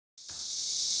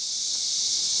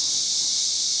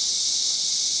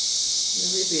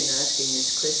We've been asking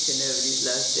this question over these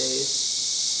last days.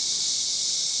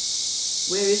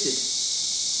 Where is it?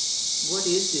 What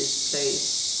is this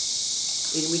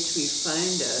place in which we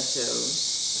find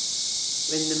ourselves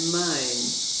when the mind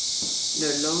no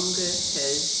longer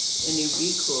has any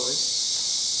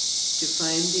recourse to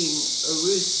finding a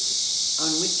roost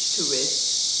on which to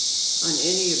rest on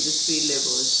any of the three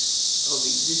levels of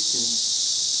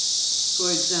existence? For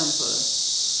example,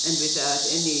 and without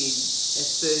any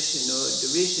aspersion or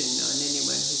derision on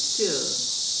anyone who still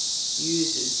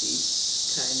uses these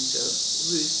kinds of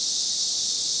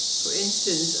roosts. For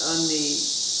instance, on the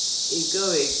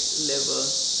egoic level,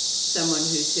 someone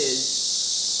who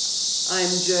says,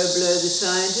 I'm Joe Blow the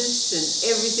scientist and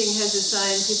everything has a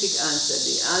scientific answer.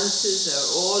 The answers are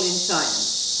all in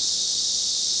science.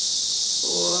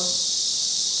 Or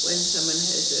when someone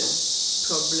has a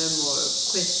problem or a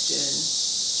question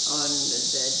on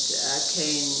that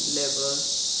arcane level,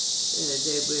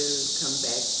 they will come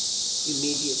back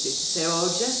immediately to say, I'll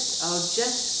just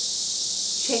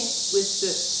check with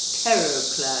the tarot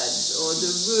cards or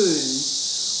the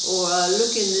runes, or I'll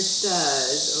look in the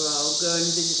stars, or I'll go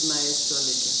and visit my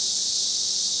astrologer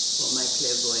or my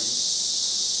clairvoyant.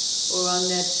 Or on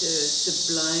that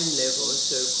sublime level,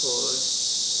 so-called,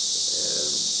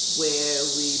 where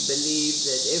we believe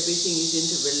that everything is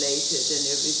interrelated and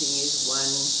everything is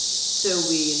one, so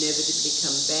we inevitably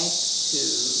come back to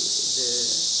the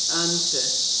answer,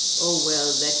 oh well,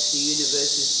 that's the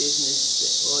universe's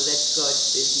business, or that's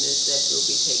God's business, that will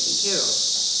be taken care of.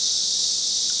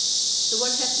 So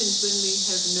what happens when we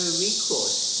have no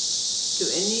recourse to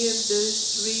any of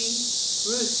those three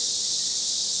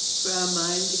roosts for our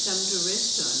mind to come to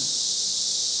rest on?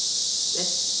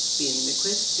 That's been the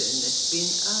question that's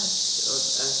been asked of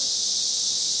us.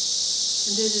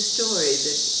 And there's a story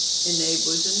that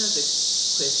enables another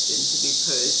question to be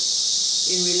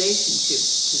posed in relationship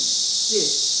to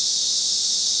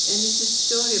this. And it's a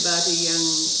story about a young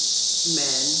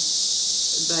man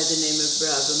by the name of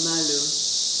Brava Malu.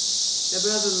 Now,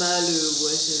 Brava Malu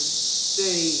was a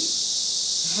very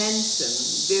handsome,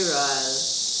 virile,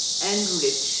 and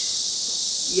rich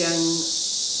young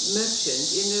merchant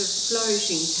in a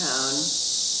flourishing town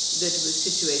that was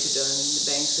situated on the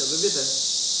banks of a river.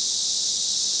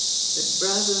 But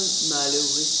Brava Malu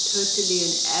was totally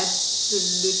and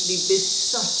absolutely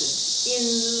besotted, in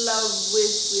love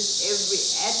with every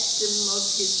atom of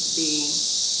his being,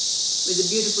 with a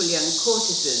beautiful young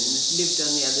courtesan that lived on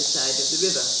the other side of the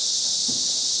river.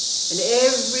 And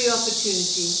every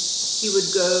opportunity he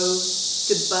would go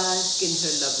to bask in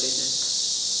her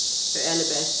loveliness, her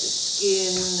alabaster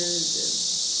skin,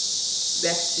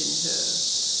 wrapped in her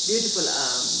beautiful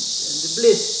arms, and the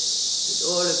bliss that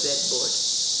all of that brought.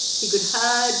 He could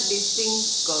hardly think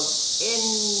of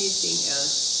anything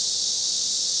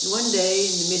else. And one day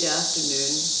in the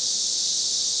mid-afternoon,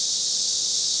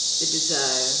 the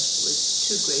desire was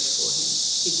too great for him.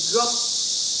 He dropped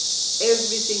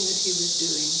everything that he was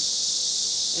doing,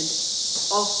 and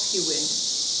off he went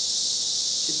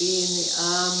to be in the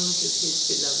arms of his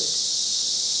beloved.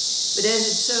 But as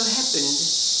it so happened,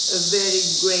 a very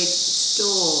great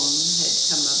storm had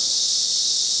come up.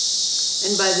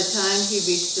 And by the time he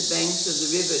reached the banks of the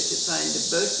river to find a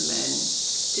boatman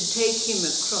to take him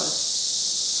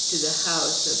across to the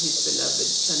house of his beloved,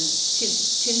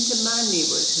 Chintamani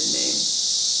was her name,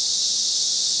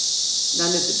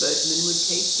 none of the boatmen would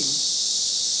take him.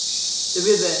 The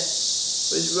river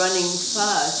was running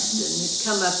fast and had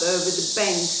come up over the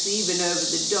banks, even over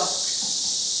the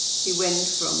docks. He went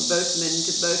from boatman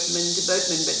to boatman to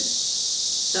boatman, but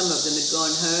some of them had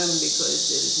gone home because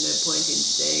there was no point in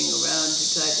staying around to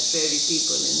try to ferry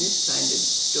people in this kind of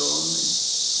storm. And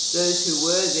those who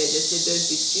were there just said, don't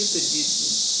be stupid, you'd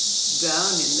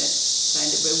drown in that kind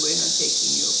of way, we're not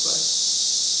taking you across.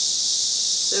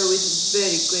 So with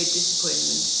very great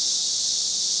disappointment,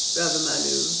 Brava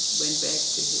Malu went back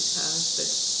to his house, but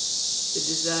the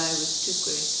desire was too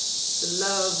great. The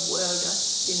love welled up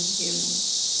in him.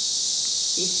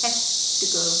 He had to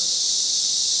go.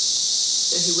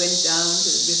 So he went down to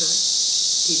the river.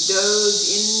 He dove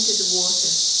into the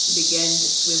water and began to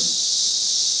swim.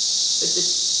 But the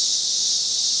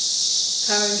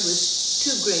current was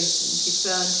too great and he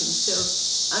found himself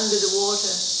under the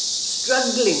water,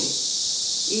 struggling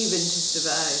even to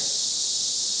survive,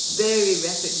 very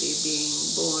rapidly being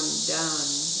borne down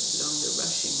along the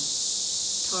rushing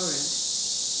torrent.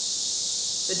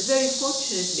 But very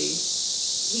fortunately,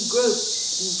 he groped,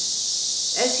 and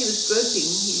as he was groping,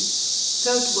 he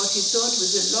felt what he thought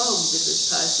was a log that was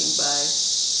passing by.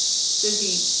 So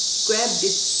he grabbed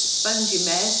its spongy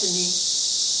mass and he,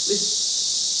 with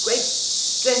great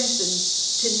strength and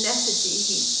tenacity,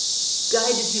 he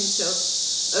guided himself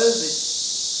over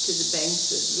to the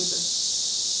banks of the river.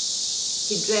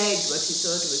 He dragged what he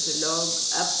thought was a log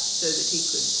up so that he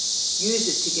could use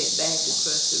it to get back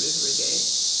across the river again.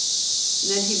 And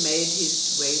then he made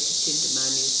his way to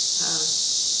Chintamani's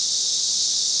house.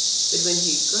 But when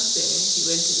he got there, he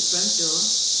went to the front door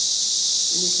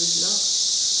and it was locked.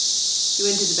 He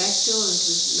went to the back door and it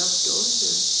was locked also.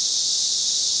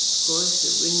 Of course,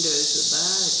 the windows were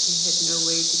barred. He had no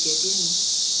way to get in.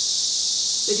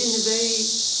 But in the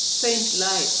very faint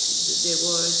light that there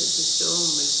was as the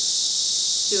storm was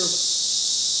still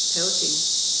pelting,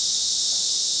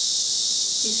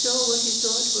 he saw what he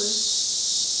thought was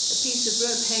a piece of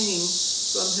rope hanging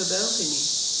from her balcony.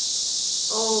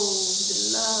 Oh, the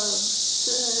love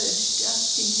surged up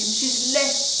in him. She's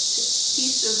left a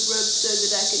piece of rope so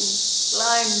that I can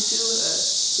climb to her,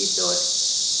 he thought.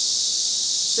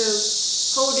 So,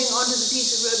 holding onto the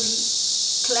piece of rope, he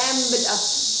clambered up,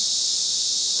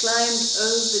 climbed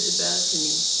over the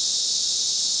balcony.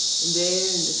 And there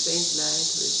in the faint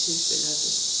light was his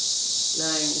beloved,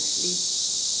 lying asleep.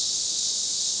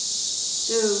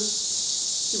 So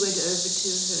he went over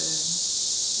to her,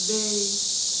 very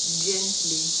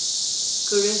gently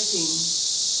caressing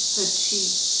her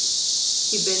cheek.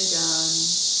 He bent down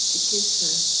to kiss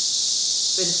her.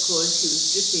 But of course he was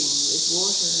dripping with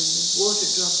water, and the water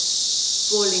drops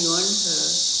falling on her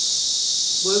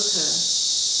woke her.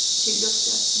 She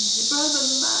looked up and said, "Brother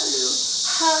Malu,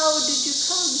 how did you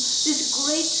come? This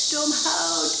great storm,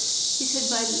 how?" He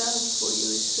said, "My love for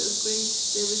you is so great.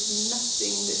 There was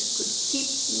nothing that could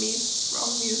keep me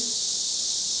from you.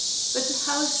 But the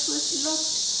house was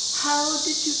locked. How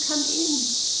did you come in?"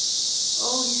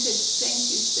 Oh, he said,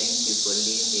 thank you for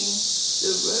leaving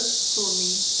the rope for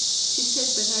me." She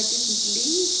said, "But I didn't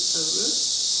leave a rope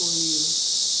for you."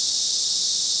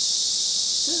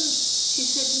 So she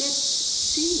said, "Let's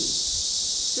see."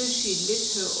 So she lit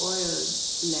her oil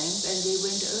lamp and they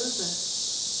went over.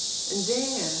 And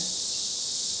there,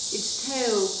 its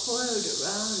tail coiled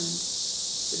around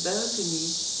the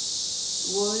balcony,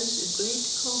 was a great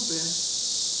cobra,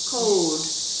 cold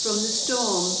from the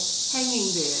storm,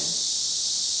 hanging there.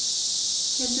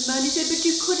 Chintamani said, "But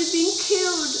you could have been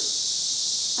killed."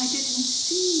 "I didn't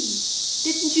see."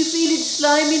 "Didn't you feel its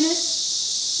sliminess?"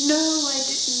 "No, I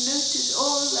didn't notice.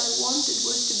 All I wanted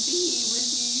was to be with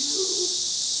you."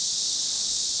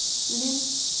 And then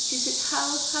she said,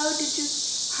 how did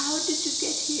you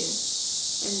get here?"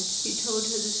 And he told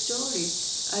her the story.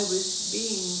 "I was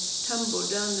being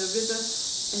tumbled down the river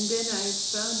and then I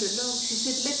found a log." She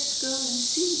said, "Let's go and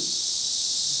see."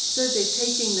 So they,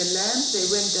 taking the lamp, they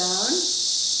went down,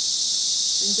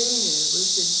 and there was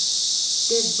the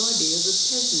dead body of a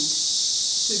peasant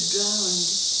who drowned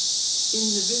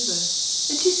in the river.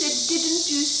 And she said, "Didn't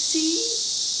you see?"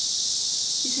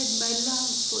 He said, "My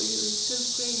love for you is so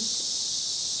great."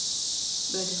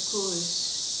 But of course,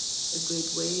 a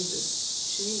great wave of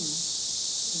shame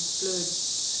had flowed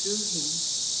through him.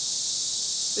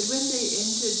 But when they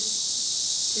entered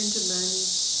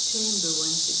Chintamani's chamber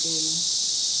once again,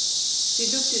 she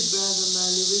looked at Brava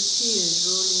Malu with tears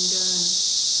rolling down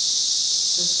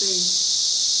her face.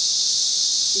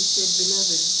 She said,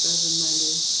 "Beloved Brava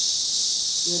Malu,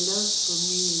 your love for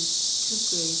me is too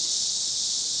great.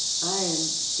 I am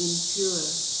impure.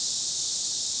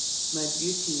 My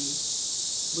beauty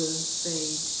will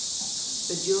fade,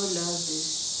 but your love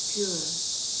is pure.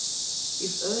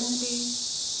 If only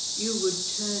you would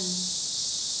turn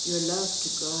your love to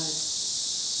God,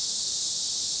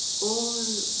 all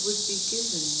would be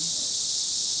given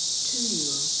to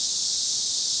you."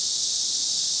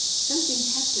 Something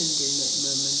happened in that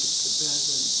moment to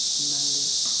Brava Malu.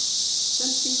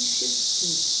 Something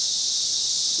shifted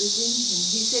within him.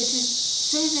 He said,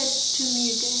 "Say that to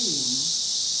me again."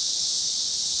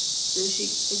 So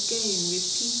she again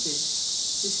repeated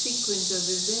the sequence of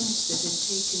events that had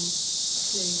taken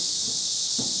place.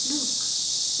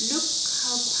 Look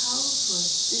how powerful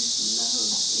this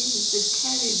love is that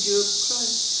carried you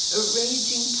across a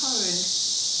raging torrent,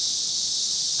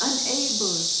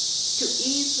 unable to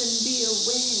even be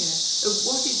aware of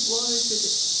what it was that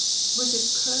was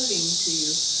occurring to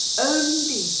you.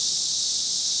 Only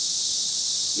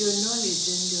your knowledge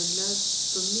and your love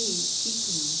for me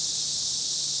keeping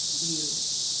you.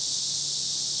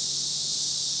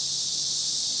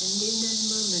 And in that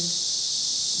moment,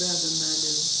 Brava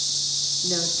Malu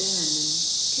knelt down and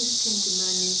kissed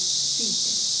Chintamani's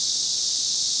feet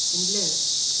and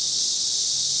left.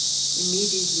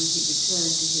 Immediately he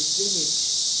returned to his village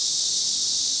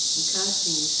and,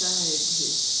 casting aside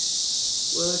his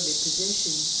worldly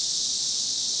possessions,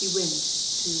 he went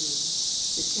to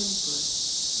the temple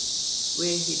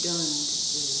where he donned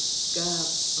the garb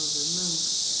of a monk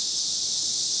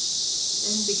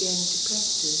and began to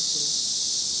practice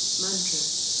a mantra.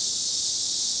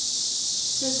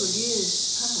 Several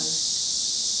years passed.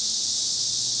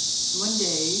 One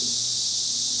day,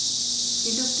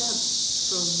 he looked up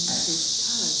from his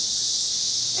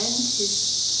tasks and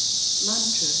his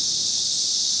mantra,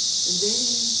 and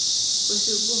there was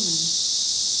a woman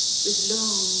with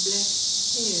long black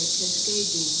hair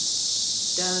cascading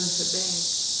down her back,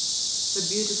 her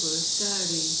beautiful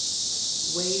sari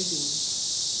waving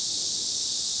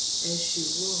as she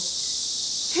walked.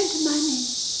 Thentamani!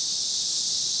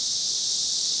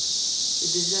 The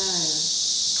desire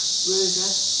rose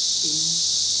up in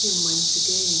him once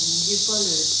again, and he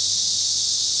followed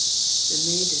the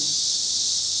maiden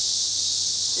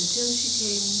until she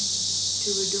came to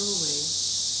a doorway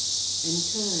and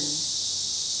turned,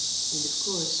 and of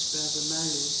course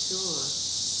Brahmamalu saw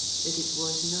that it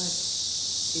was not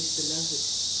his beloved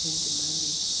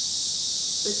Thentamani.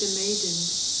 But the maiden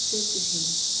said to him,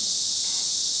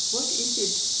 "What is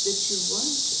it that you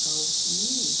want of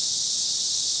me?"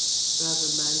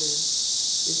 Brahmamalu,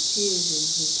 with tears in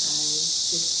his eyes,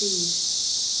 said, "Please,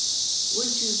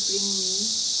 would you bring me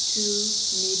 2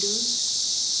 needles?"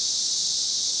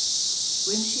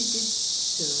 When she did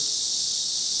so,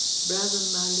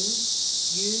 Brahmamalu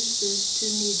used those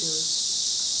 2 needles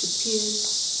to pierce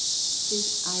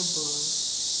his eyeballs.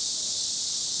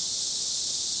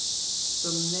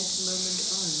 From that moment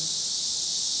on,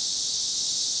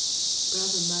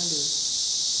 Brahmamalu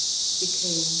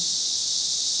became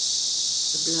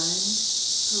a blind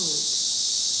poet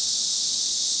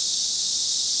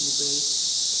and a great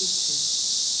teacher.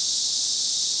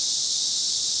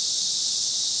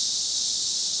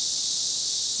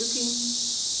 Looking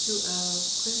to our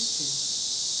question,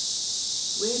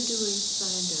 where do we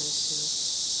find ourselves?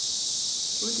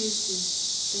 What is this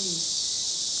place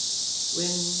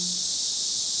when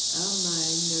our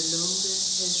mind no longer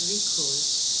has recourse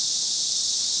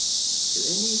to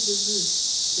any of the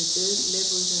routes that those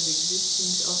levels of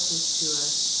existence offer to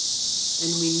us,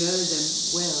 and we know them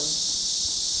well?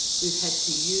 We've had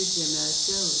to use them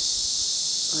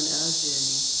ourselves on our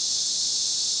journey.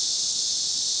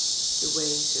 The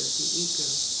ways of the ego,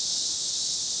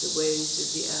 the ways of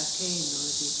the arcane or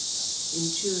the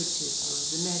intuitive or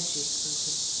the magic or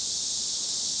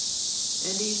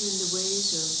and even the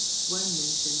ways of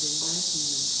oneness and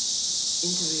enlightenment,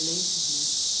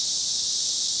 interrelatedness.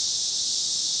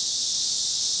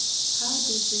 How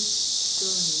does this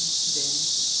story then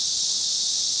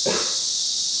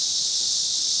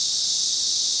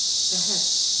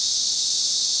perhaps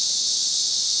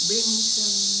bring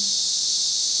some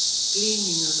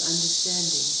gleaning of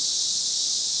understanding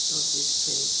of this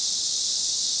place?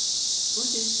 What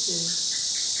is the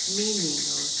meaning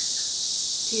of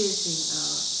piercing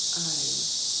our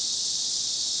eyes?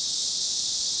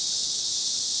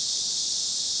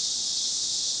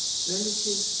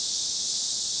 Relative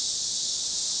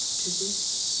to this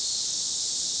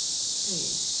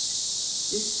place,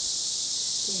 this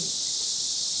state,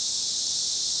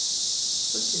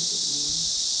 what does it mean,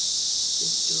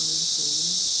 this story for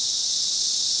you?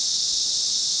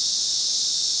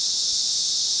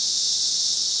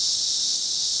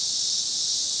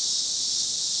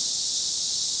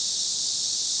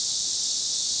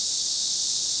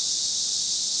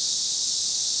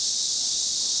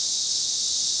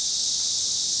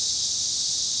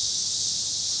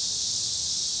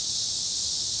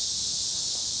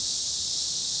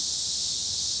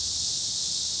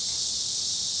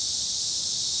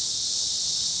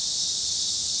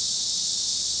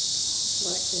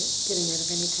 Like getting rid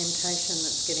of any temptation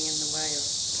that's getting in the way of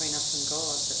between us and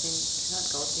God, but then can't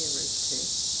God be a route too?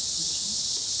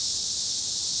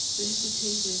 We have to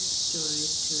take this story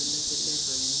to another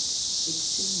level in its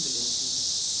symbolism.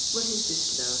 What is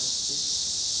this love,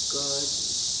 this God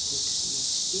that we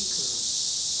speak of?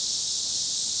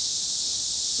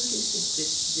 What is it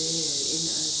that's there in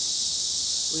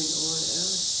us when all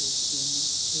else has been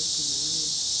taken away?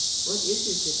 What is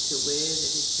it that's aware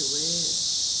that it's aware?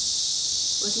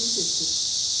 What is it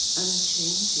that's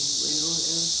unchanging when all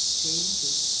else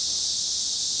changes?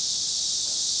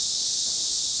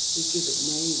 We give it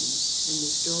names, and the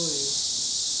stories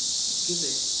give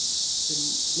it,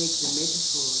 make the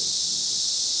metaphors and the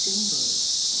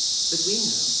symbols, but we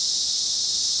know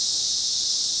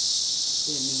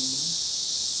their meaning.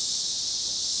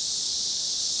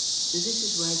 So this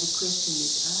is why the question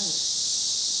is asked.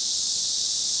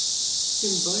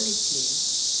 Symbolically,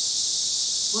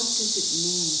 what does it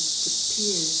mean to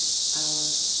pierce our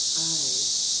eyes?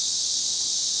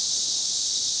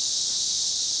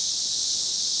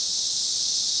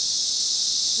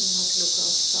 Not look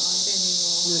outside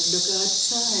anymore. Not look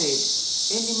outside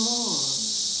anymore.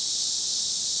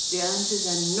 The answers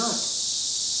are not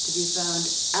to be found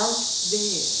out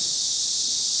there.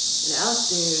 And out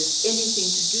there is anything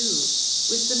to do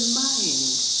with the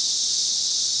mind.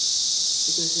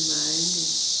 Because the mind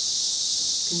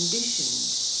is conditioned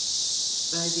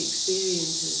by the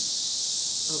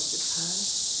experiences of the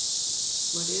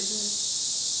past, whatever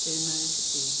they might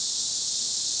be.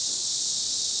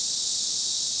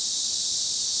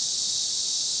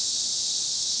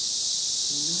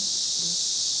 Do not look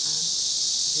out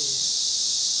there.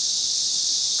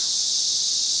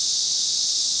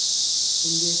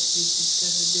 And yet we've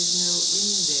discovered there's no in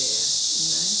there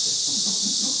neither.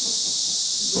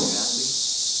 Where are we?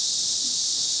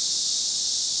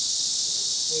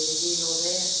 Neither here nor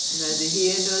there. Neither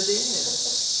here nor there.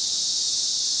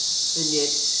 And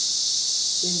yet,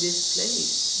 in this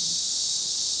place,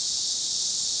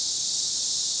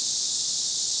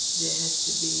 there has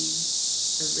to be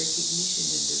a recognition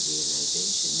and a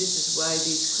realization. This is why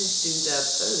these questions are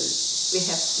posed. We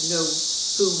have to know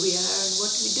who we are and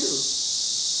what we do.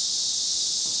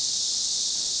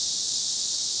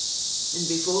 And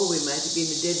before we might have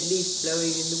been a dead leaf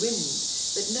blowing in the wind,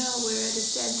 but now we're at a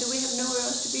standstill. We have nowhere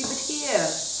else to be but here.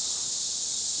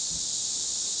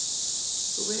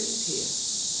 But where is here?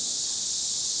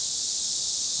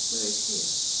 Where is here?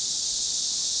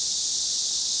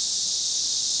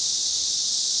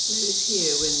 Where is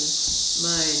here when the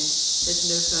mind has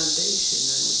no foundation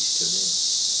on which to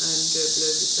rest? I'm Joe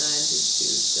Blow, the scientist who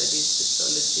studies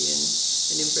psychology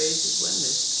and embraces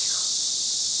oneness.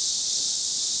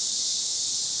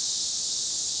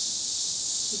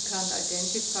 We can't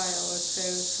identify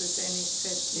ourselves with any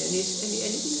set Anything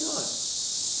at all.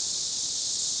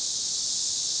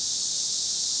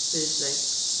 But it's like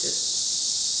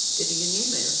just getting an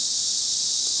email.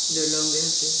 You no longer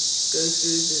have to go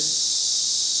through the...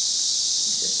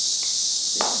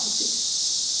 That's it.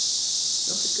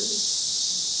 Off it goes.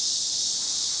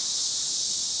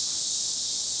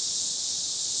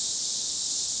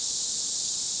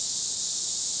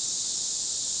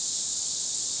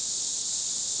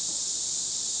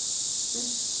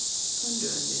 Let's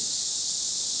ponder on this.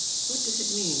 What does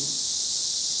it mean?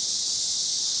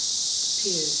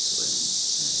 Appears to one.